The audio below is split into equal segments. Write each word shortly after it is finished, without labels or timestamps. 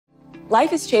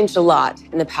Life has changed a lot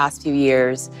in the past few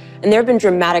years, and there have been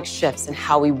dramatic shifts in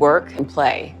how we work and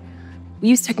play. We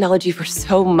use technology for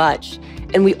so much,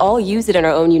 and we all use it in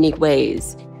our own unique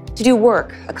ways. To do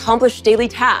work, accomplish daily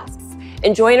tasks,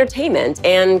 enjoy entertainment,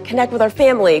 and connect with our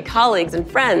family, colleagues, and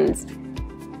friends.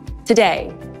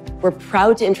 Today, we're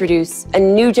proud to introduce a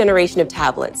new generation of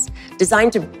tablets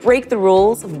designed to break the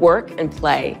rules of work and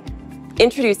play.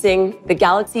 Introducing the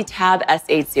Galaxy Tab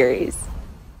S8 series.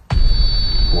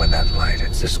 When that light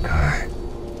hits the sky,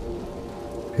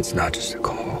 it's not just a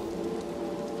call.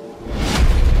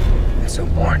 It's a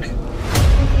warning.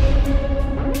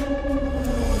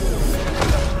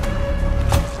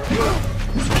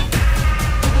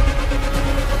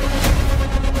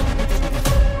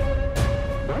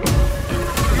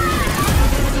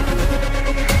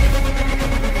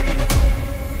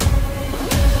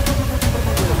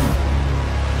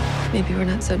 Maybe we're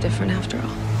not so different after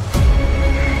all.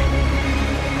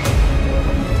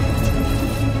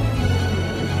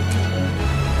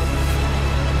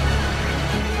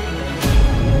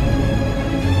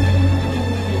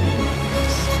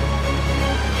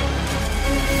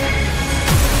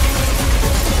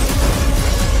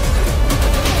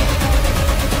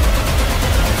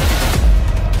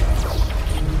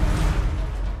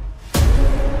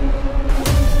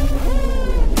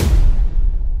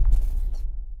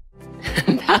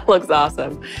 That looks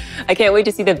awesome. I can't wait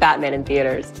to see the Batman in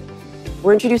theaters.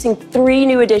 We're introducing 3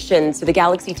 new additions to the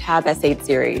Galaxy Tab S8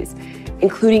 series,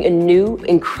 including a new,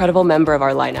 incredible member of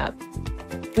our lineup.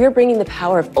 We are bringing the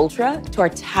power of Ultra to our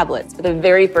tablets for the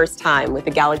very first time with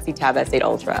the Galaxy Tab S8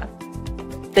 Ultra.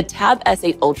 The Tab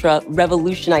S8 Ultra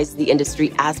revolutionizes the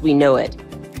industry as we know it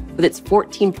with its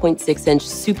 14.6-inch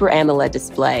Super AMOLED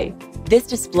display. This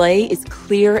display is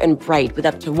clear and bright with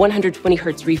up to 120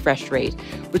 Hz refresh rate,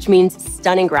 which means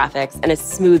stunning graphics and a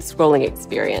smooth scrolling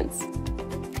experience.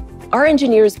 Our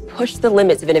engineers pushed the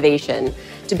limits of innovation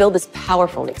to build this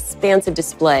powerful and expansive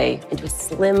display into a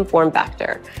slim form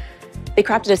factor. They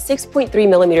crafted a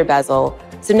 6.3mm bezel,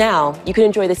 so now you can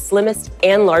enjoy the slimmest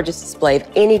and largest display of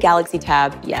any Galaxy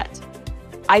Tab yet.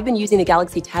 I've been using the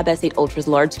Galaxy Tab S8 Ultra's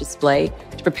large display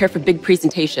to prepare for big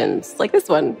presentations like this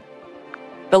one.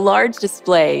 The large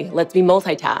display lets me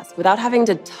multitask without having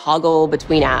to toggle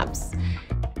between apps.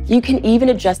 You can even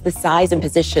adjust the size and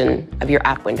position of your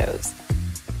app windows.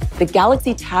 The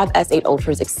Galaxy Tab S8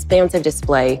 Ultra's expansive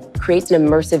display creates an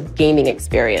immersive gaming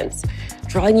experience,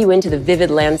 drawing you into the vivid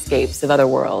landscapes of other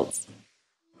worlds.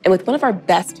 And with one of our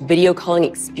best video calling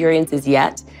experiences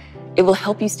yet, it will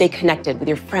help you stay connected with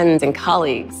your friends and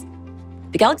colleagues.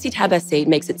 The Galaxy Tab S8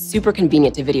 makes it super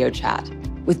convenient to video chat.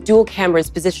 With dual cameras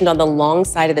positioned on the long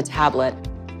side of the tablet,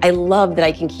 I love that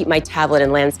I can keep my tablet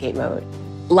in landscape mode.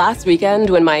 Last weekend,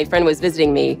 when my friend was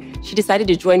visiting me, she decided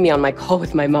to join me on my call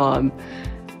with my mom.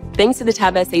 Thanks to the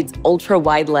Tab S8's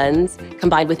ultra-wide lens,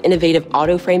 combined with innovative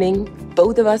auto-framing,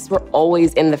 both of us were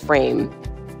always in the frame.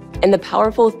 And the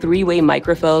powerful 3-way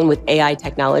microphone with AI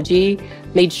technology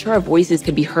made sure our voices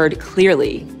could be heard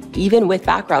clearly, even with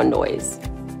background noise.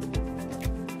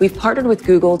 We've partnered with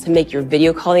Google to make your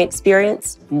video calling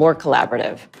experience more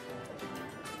collaborative.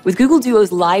 With Google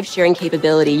Duo's live sharing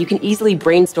capability, you can easily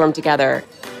brainstorm together,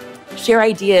 share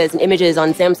ideas and images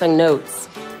on Samsung Notes,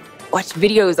 watch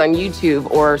videos on YouTube,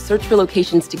 or search for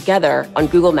locations together on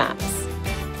Google Maps.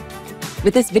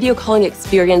 With this video calling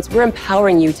experience, we're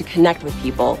empowering you to connect with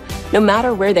people, no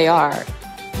matter where they are.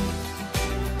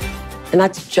 And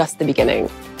that's just the beginning.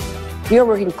 We are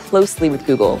working closely with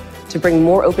Google to bring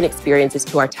more open experiences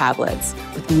to our tablets,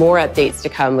 with more updates to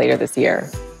come later this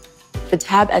year. The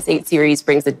Tab S8 series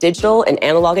brings the digital and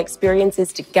analog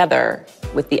experiences together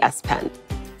with the S Pen.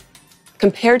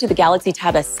 Compared to the Galaxy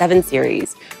Tab S7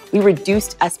 series, we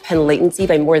reduced S Pen latency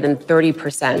by more than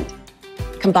 30%.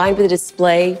 Combined with a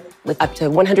display with up to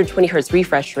 120 Hz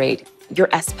refresh rate, your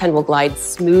S Pen will glide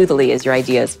smoothly as your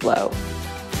ideas flow.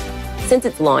 Since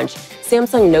its launch,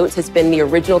 Samsung Notes has been the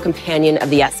original companion of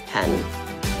the S Pen.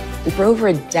 And for over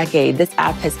a decade, this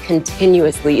app has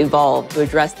continuously evolved to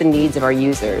address the needs of our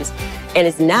users and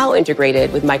is now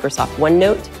integrated with Microsoft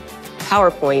OneNote,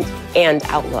 PowerPoint, and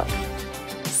Outlook.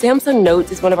 Samsung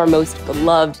Notes is one of our most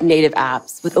beloved native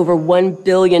apps with over 1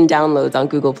 billion downloads on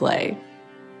Google Play.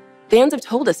 Fans have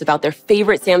told us about their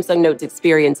favorite Samsung Notes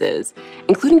experiences,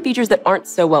 including features that aren't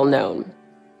so well known.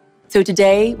 So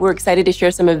today, we're excited to share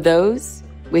some of those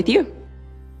with you.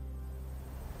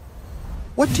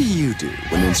 What do you do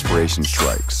when inspiration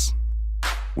strikes?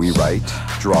 We write,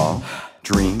 draw,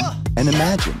 dream, and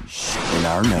imagine in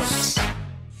our notes.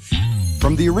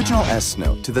 From the original S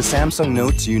Note to the Samsung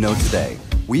Notes you know today,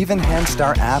 we've enhanced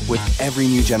our app with every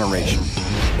new generation,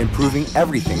 improving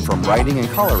everything from writing and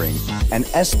coloring and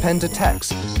S Pen to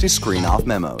text to screen off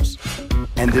memos.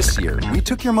 And this year, we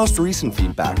took your most recent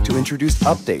feedback to introduce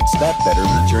updates that better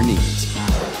meet your needs.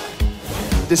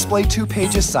 Display 2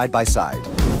 pages side by side,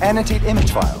 annotate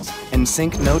image files, and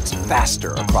sync notes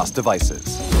faster across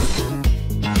devices.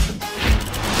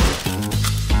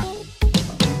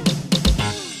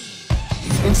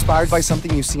 Inspired by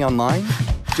something you see online?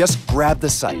 Just grab the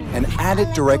site and add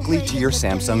it directly to your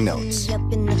Samsung Notes.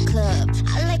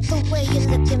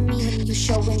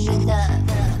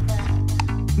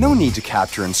 No need to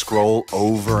capture and scroll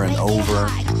over and over.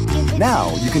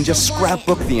 Now you can just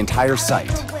scrapbook the entire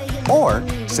site, or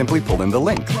simply pull in the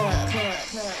link.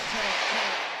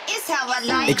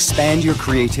 Expand your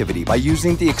creativity by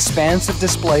using the expansive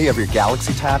display of your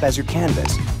Galaxy Tab as your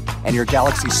canvas and your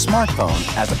Galaxy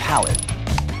smartphone as a palette.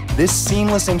 This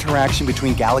seamless interaction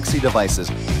between Galaxy devices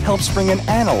helps bring an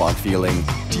analog feeling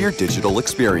to your digital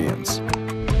experience.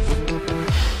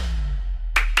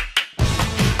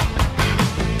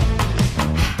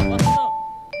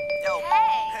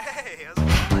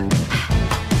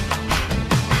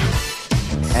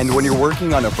 And when you're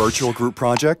working on a virtual group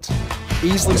project,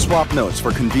 easily swap notes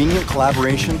for convenient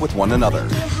collaboration with one another.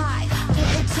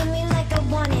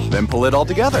 Then pull it all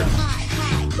together.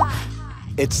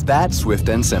 It's that swift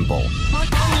and simple.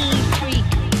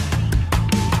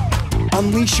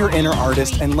 Unleash your inner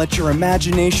artist and let your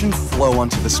imagination flow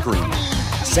onto the screen.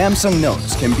 Samsung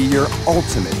Notes can be your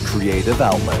ultimate creative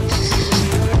outlet.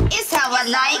 It's how I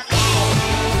like.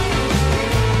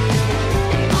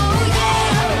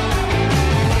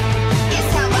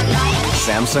 It's how I like.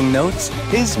 Samsung Notes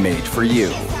is made for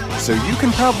you. So you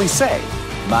can proudly say,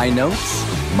 my notes,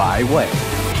 my way.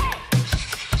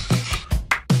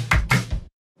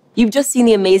 You've just seen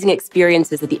the amazing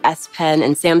experiences that the S Pen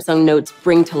and Samsung Notes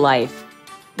bring to life.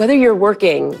 Whether you're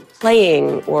working,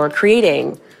 playing, or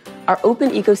creating, our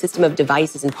open ecosystem of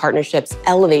devices and partnerships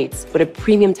elevates what a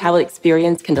premium tablet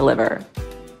experience can deliver.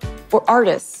 For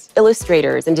artists,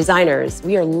 illustrators, and designers,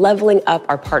 we are leveling up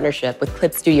our partnership with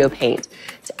Clip Studio Paint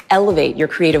to elevate your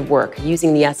creative work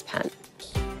using the S Pen.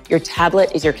 Your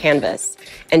tablet is your canvas,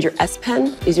 and your S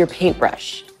Pen is your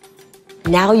paintbrush.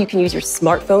 Now you can use your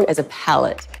smartphone as a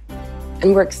palette.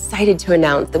 And we're excited to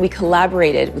announce that we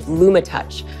collaborated with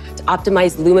LumaTouch to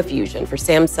optimize LumaFusion for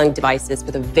Samsung devices for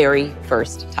the very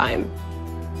first time.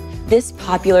 This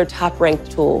popular top-ranked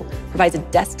tool provides a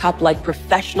desktop-like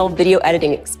professional video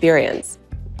editing experience.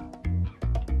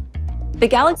 The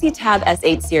Galaxy Tab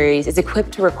S8 series is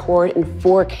equipped to record in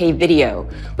 4K video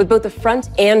with both the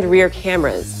front and rear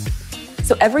cameras.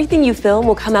 So everything you film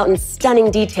will come out in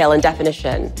stunning detail and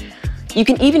definition. You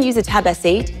can even use the Tab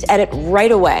S8 to edit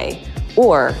right away,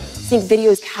 or sync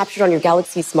videos captured on your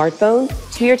Galaxy smartphone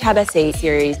to your Tab S8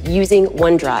 series using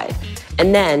OneDrive,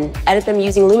 and then edit them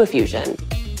using LumaFusion.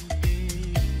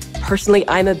 Personally,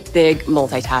 I'm a big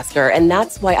multitasker, and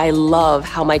that's why I love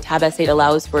how my Tab S8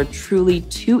 allows for a truly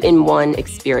two-in-one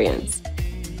experience.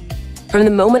 From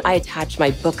the moment I attach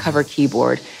my book cover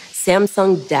keyboard,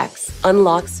 Samsung DeX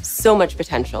unlocks so much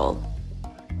potential,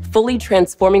 fully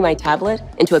transforming my tablet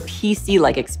into a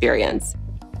PC-like experience.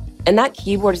 And that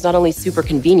keyboard is not only super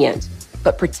convenient,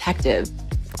 but protective,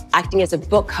 acting as a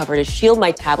book cover to shield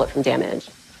my tablet from damage.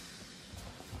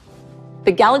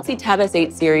 The Galaxy Tab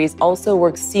S8 series also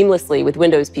works seamlessly with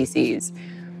Windows PCs.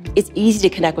 It's easy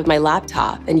to connect with my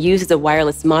laptop and use as a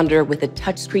wireless monitor with the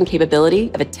touchscreen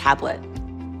capability of a tablet.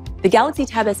 The Galaxy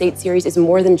Tab S8 series is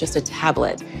more than just a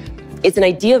tablet. It's an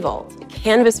idea vault, a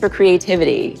canvas for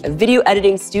creativity, a video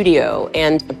editing studio,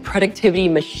 and a productivity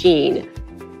machine.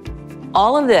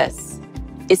 All of this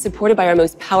is supported by our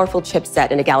most powerful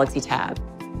chipset in a Galaxy Tab.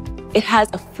 It has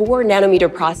a 4-nanometer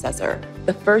processor,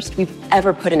 the first we've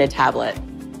ever put in a tablet.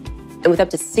 And with up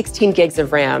to 16 gigs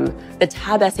of RAM, the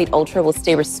Tab S8 Ultra will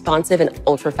stay responsive and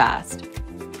ultra-fast.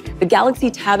 The Galaxy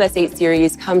Tab S8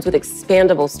 series comes with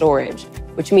expandable storage,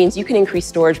 which means you can increase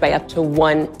storage by up to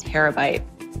 1 terabyte.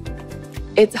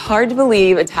 It's hard to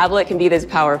believe a tablet can be this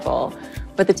powerful,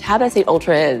 but the Tab S8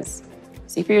 Ultra is.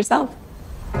 See for yourself.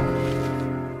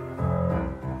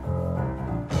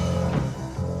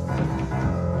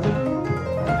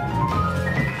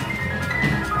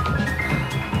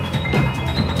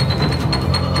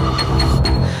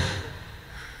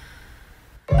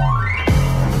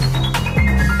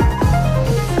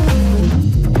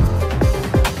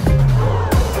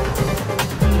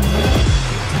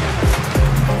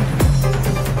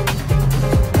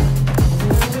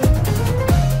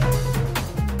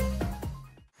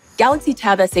 Galaxy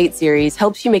Tab S8 series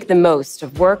helps you make the most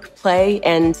of work, play,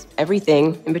 and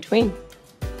everything in between.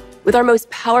 With our most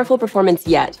powerful performance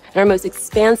yet and our most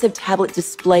expansive tablet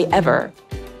display ever,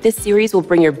 This series will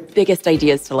bring your biggest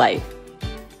ideas to life.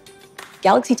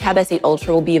 Galaxy Tab S8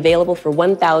 Ultra will be available for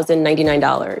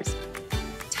 $1,099,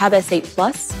 Tab S8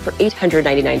 Plus for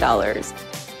 $899,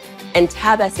 and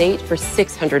Tab S8 for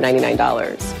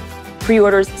 $699.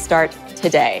 Pre-orders start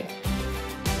today.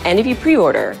 And if you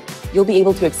pre-order, you'll be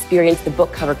able to experience the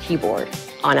book cover keyboard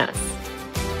on us.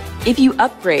 If you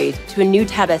upgrade to a new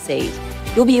Tab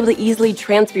S8, you'll be able to easily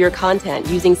transfer your content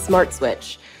using Smart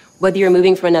Switch, whether you're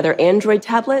moving from another Android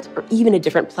tablet or even a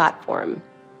different platform.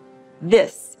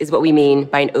 This is what we mean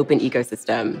by an open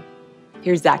ecosystem.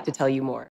 Here's Zach to tell you more.